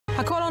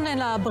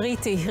הקולונל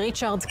הבריטי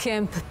ריצ'רד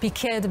קמפ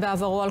פיקד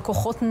בעברו על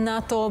כוחות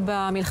נאט"ו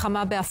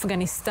במלחמה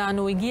באפגניסטן.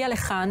 הוא הגיע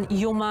לכאן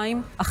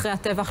יומיים אחרי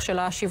הטבח של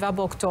ה-7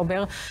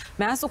 באוקטובר.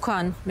 מאז הוא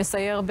כאן,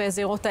 מסייר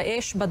בזירות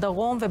האש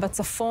בדרום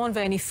ובצפון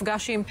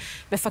ונפגש עם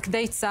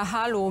מפקדי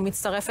צה"ל. הוא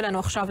מצטרף אלינו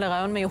עכשיו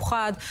לרעיון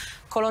מיוחד.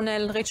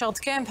 קולונל ריצ'רד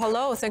קמפ,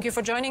 hello, thank you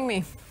for joining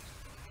me.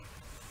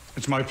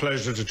 It's my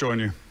pleasure to join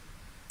you.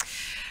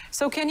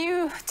 So can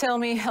you tell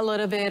me a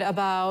little bit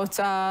about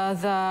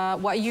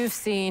what you've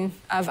seen?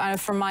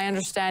 From my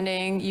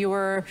understanding, you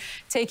were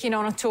taking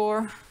on a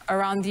tour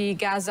around the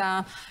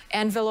Gaza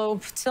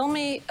envelope. Tell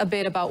me a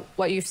bit about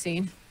what you've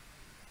seen.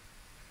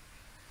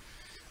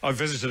 I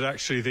visited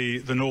actually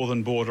the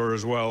northern border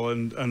as well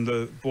and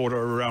the border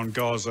around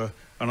Gaza,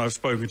 and I've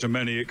spoken to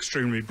many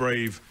extremely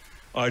brave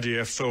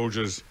IDF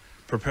soldiers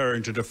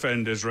preparing to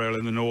defend Israel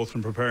in the north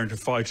and preparing to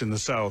fight in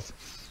the south.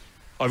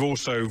 I've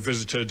also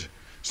visited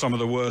some of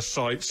the worst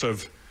sites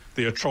of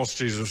the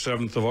atrocities of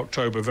 7th of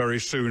October very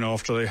soon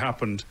after they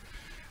happened,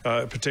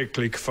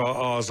 particularly Kfar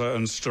Aza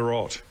and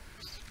Sderot.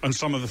 And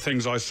some of the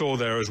things I saw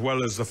there, as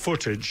well as the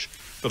footage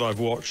that I've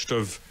watched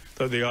that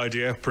the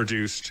IDF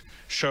produced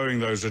showing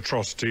those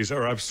atrocities,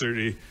 are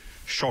absolutely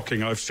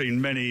shocking. I've seen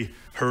many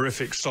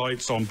horrific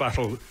sights on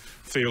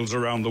battlefields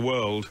around the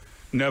world.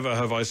 Never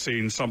have I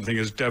seen something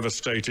as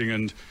devastating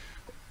and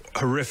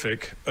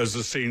horrific as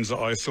the scenes that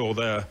I saw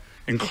there,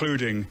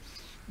 including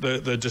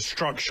the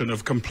destruction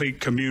of complete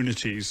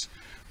communities,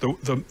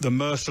 the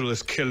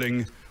merciless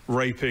killing,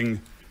 raping,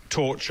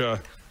 torture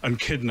and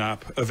kidnap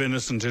of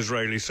innocent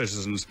Israeli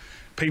citizens.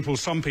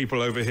 Some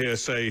people over here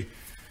say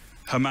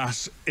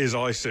Hamas is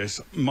ISIS.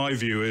 My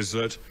view is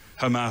that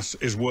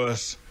Hamas is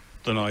worse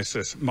than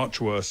ISIS, much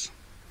worse.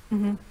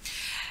 Mm-hmm.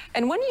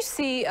 And when you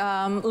see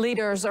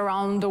leaders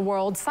around the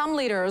world, some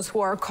leaders who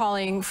are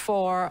calling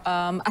for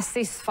a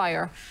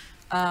ceasefire,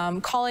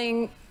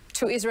 calling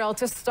to Israel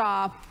to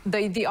stop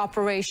the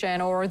operation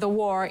or the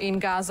war in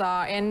Gaza,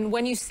 and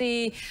when you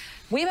see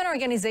women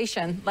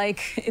organization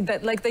like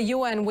the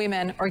UN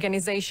Women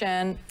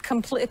Organization,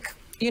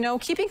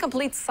 keeping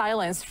complete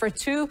silence for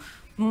 2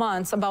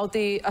 months about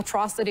the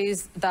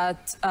atrocities that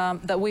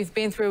we've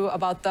been through,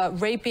 about the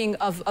raping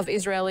of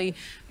Israeli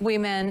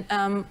women,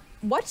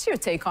 what's your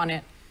take on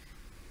it?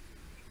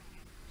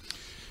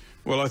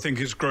 Well, I think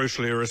it's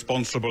grossly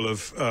irresponsible of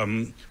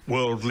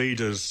world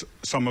leaders,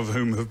 some of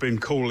whom have been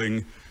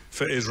calling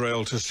for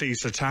Israel to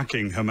cease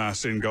attacking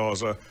Hamas in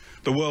Gaza.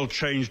 The world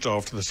changed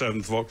after the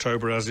 7th of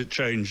October, as it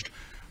changed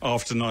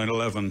after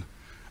 9/11.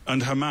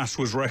 And Hamas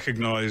was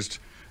recognized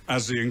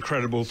as the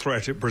incredible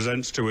threat it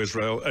presents to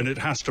Israel, and it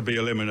has to be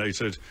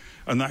eliminated.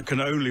 And that can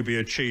only be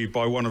achieved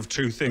by one of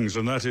two things,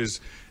 and that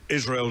is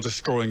Israel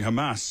destroying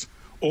Hamas,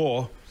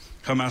 or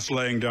Hamas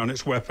laying down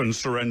its weapons,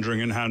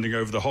 surrendering and handing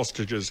over the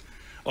hostages.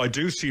 I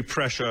do see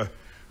pressure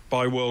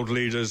by world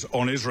leaders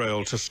on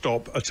Israel to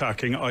stop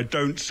attacking. I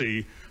don't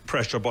see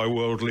pressure by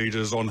world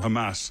leaders on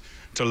Hamas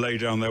to lay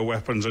down their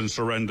weapons and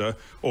surrender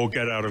or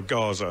get out of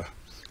Gaza.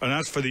 And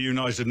as for the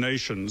United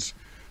Nations,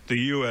 the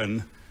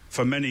UN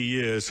for many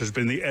years has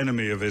been the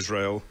enemy of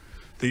Israel.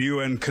 The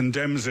UN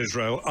condemns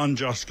Israel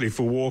unjustly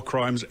for war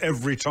crimes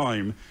every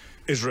time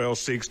Israel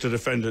seeks to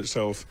defend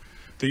itself.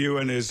 The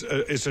UN is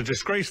a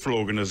disgraceful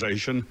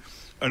organization,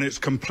 and it's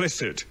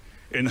complicit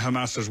in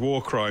Hamas's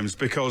war crimes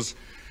because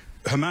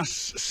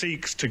Hamas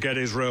seeks to get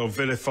Israel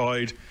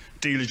vilified,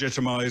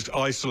 delegitimized,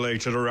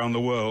 isolated around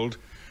the world,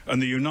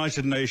 and the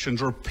United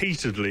Nations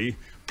repeatedly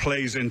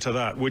plays into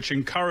that, which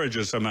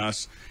encourages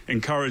Hamas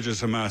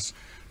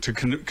to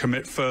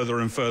commit further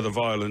and further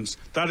violence.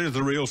 That is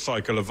the real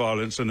cycle of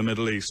violence in the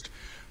Middle East.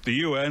 The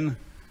UN,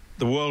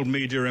 the world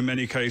media in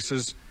many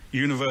cases,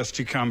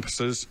 university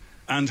campuses,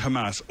 and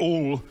Hamas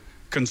all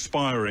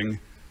conspiring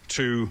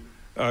to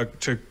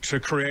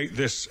create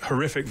this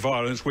horrific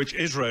violence, which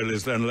Israel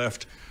is then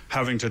left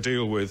having to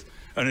deal with.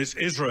 And it's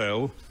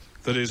Israel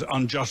that is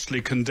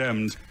unjustly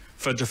condemned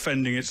for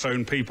defending its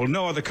own people.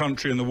 No other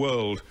country in the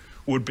world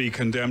would be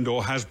condemned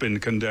or has been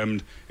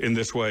condemned in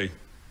this way.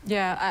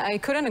 Yeah, I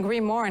couldn't agree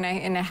more, and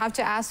I have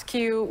to ask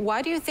you,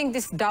 why do you think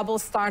this double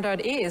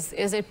standard is?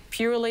 Is it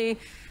purely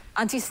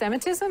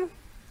anti-Semitism?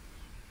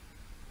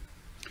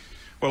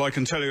 Well, I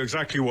can tell you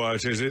exactly why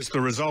it is. It's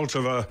the result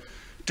of a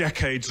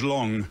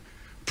decades-long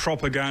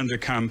propaganda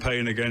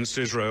campaign against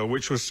Israel,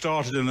 which was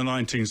started in the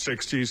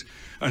 1960s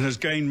and has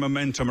gained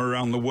momentum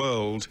around the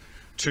world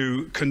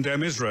to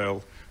condemn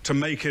Israel, to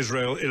make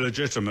Israel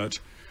illegitimate.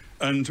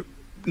 And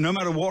no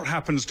matter what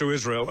happens to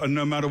Israel and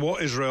no matter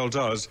what Israel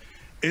does,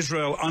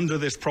 Israel under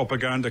this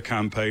propaganda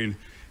campaign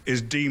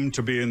is deemed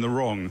to be in the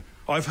wrong.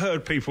 I've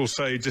heard people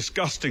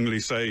disgustingly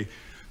say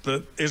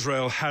that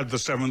Israel had the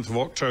 7th of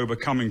October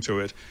coming to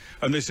it.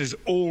 And this is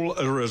all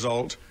a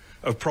result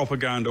of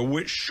propaganda,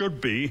 which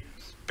should be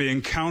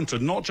being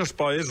countered, not just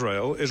by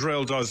Israel.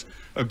 Israel does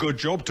a good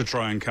job to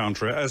try and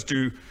counter it, as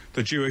do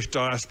the Jewish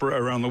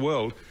diaspora around the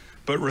world.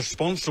 But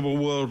responsible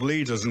world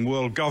leaders and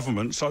world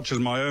governments, such as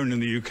my own in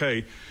the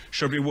UK,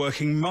 should be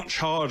working much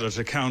harder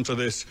to counter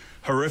this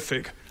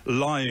horrific,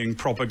 lying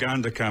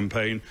propaganda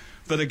campaign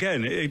that,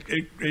 again,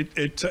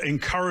 it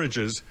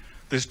encourages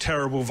this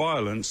terrible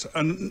violence.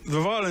 And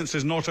the violence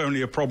is not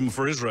only a problem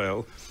for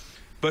Israel,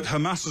 but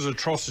Hamas's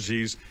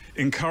atrocities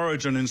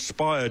encourage and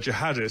inspire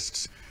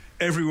jihadists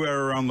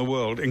everywhere around the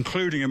world,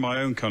 including in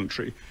my own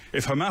country.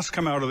 If Hamas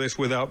come out of this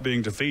without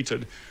being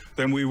defeated,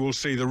 then we will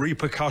see the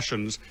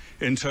repercussions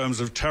in terms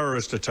of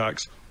terrorist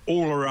attacks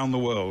all around the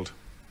world.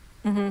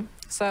 Mm-hmm.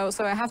 So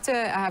I have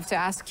to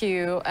ask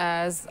you,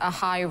 as a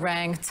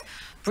high-ranked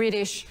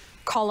British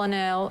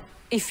colonel,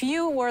 if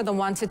you were the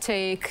one to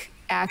take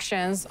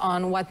actions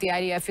on what the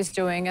IDF is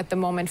doing at the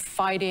moment,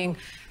 fighting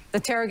the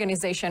terror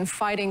organization,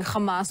 fighting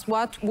Hamas,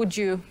 what would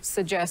you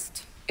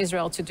suggest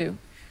Israel to do?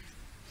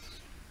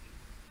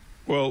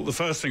 Well, the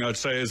first thing I'd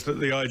say is that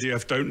the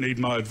IDF don't need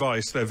my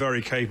advice. They're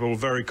very capable,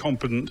 very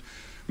competent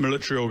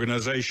military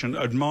organization,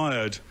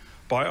 admired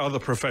by other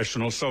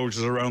professional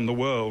soldiers around the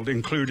world,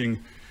 including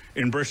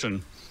in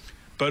Britain.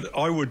 But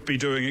I would be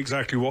doing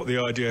exactly what the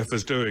IDF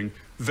is doing.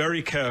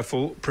 Very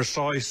careful,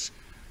 precise,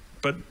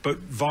 but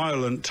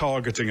violent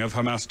targeting of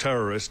Hamas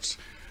terrorists,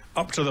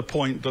 up to the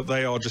point that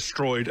they are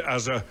destroyed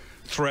as a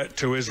threat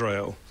to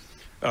Israel.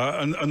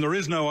 And there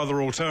is no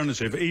other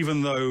alternative,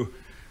 even though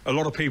a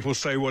lot of people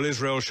say, well,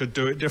 Israel should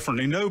do it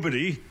differently.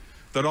 Nobody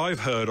that I've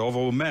heard of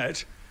or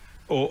met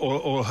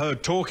or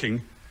heard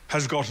talking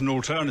has got an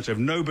alternative.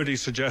 Nobody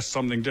suggests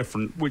something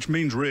different, which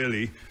means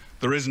really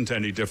there isn't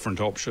any different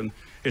option.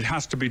 It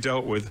has to be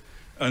dealt with,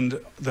 and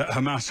that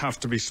Hamas have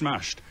to be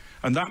smashed.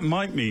 And that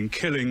might mean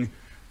killing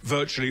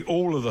virtually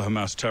all of the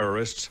Hamas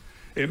terrorists.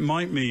 It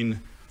might mean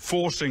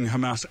forcing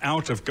Hamas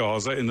out of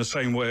Gaza in the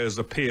same way as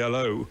the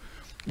PLO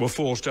were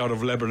forced out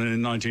of Lebanon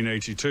in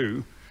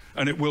 1982.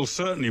 And it will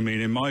certainly mean,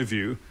 in my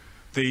view,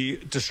 the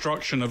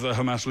destruction of the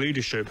Hamas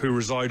leadership who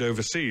reside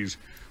overseas,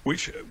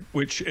 which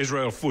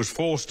Israel was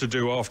forced to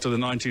do after the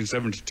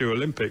 1972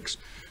 Olympics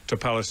to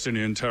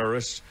Palestinian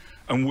terrorists,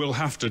 and will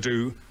have to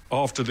do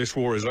after this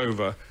war is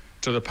over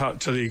to the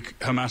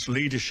Hamas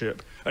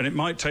leadership. And it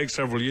might take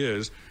several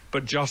years,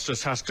 but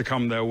justice has to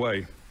come their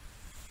way.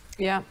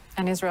 Yeah,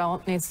 and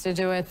Israel needs to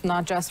do it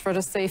not just for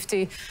the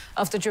safety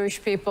of the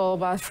Jewish people,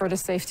 but for the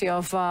safety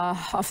of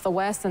the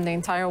West and the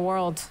entire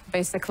world,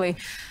 basically.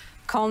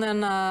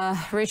 Colonel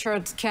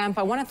Richard Kemp,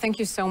 I want to thank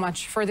you so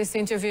much for this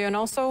interview, and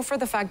also for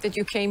the fact that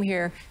you came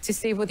here to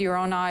see with your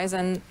own eyes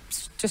and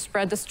to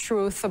spread this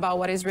truth about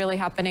what is really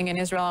happening in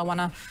Israel. I want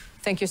to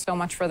thank you so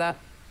much for that.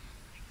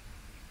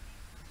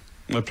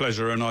 My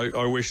pleasure, and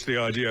I wish the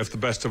IDF the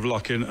best of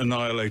luck in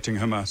annihilating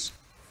Hamas.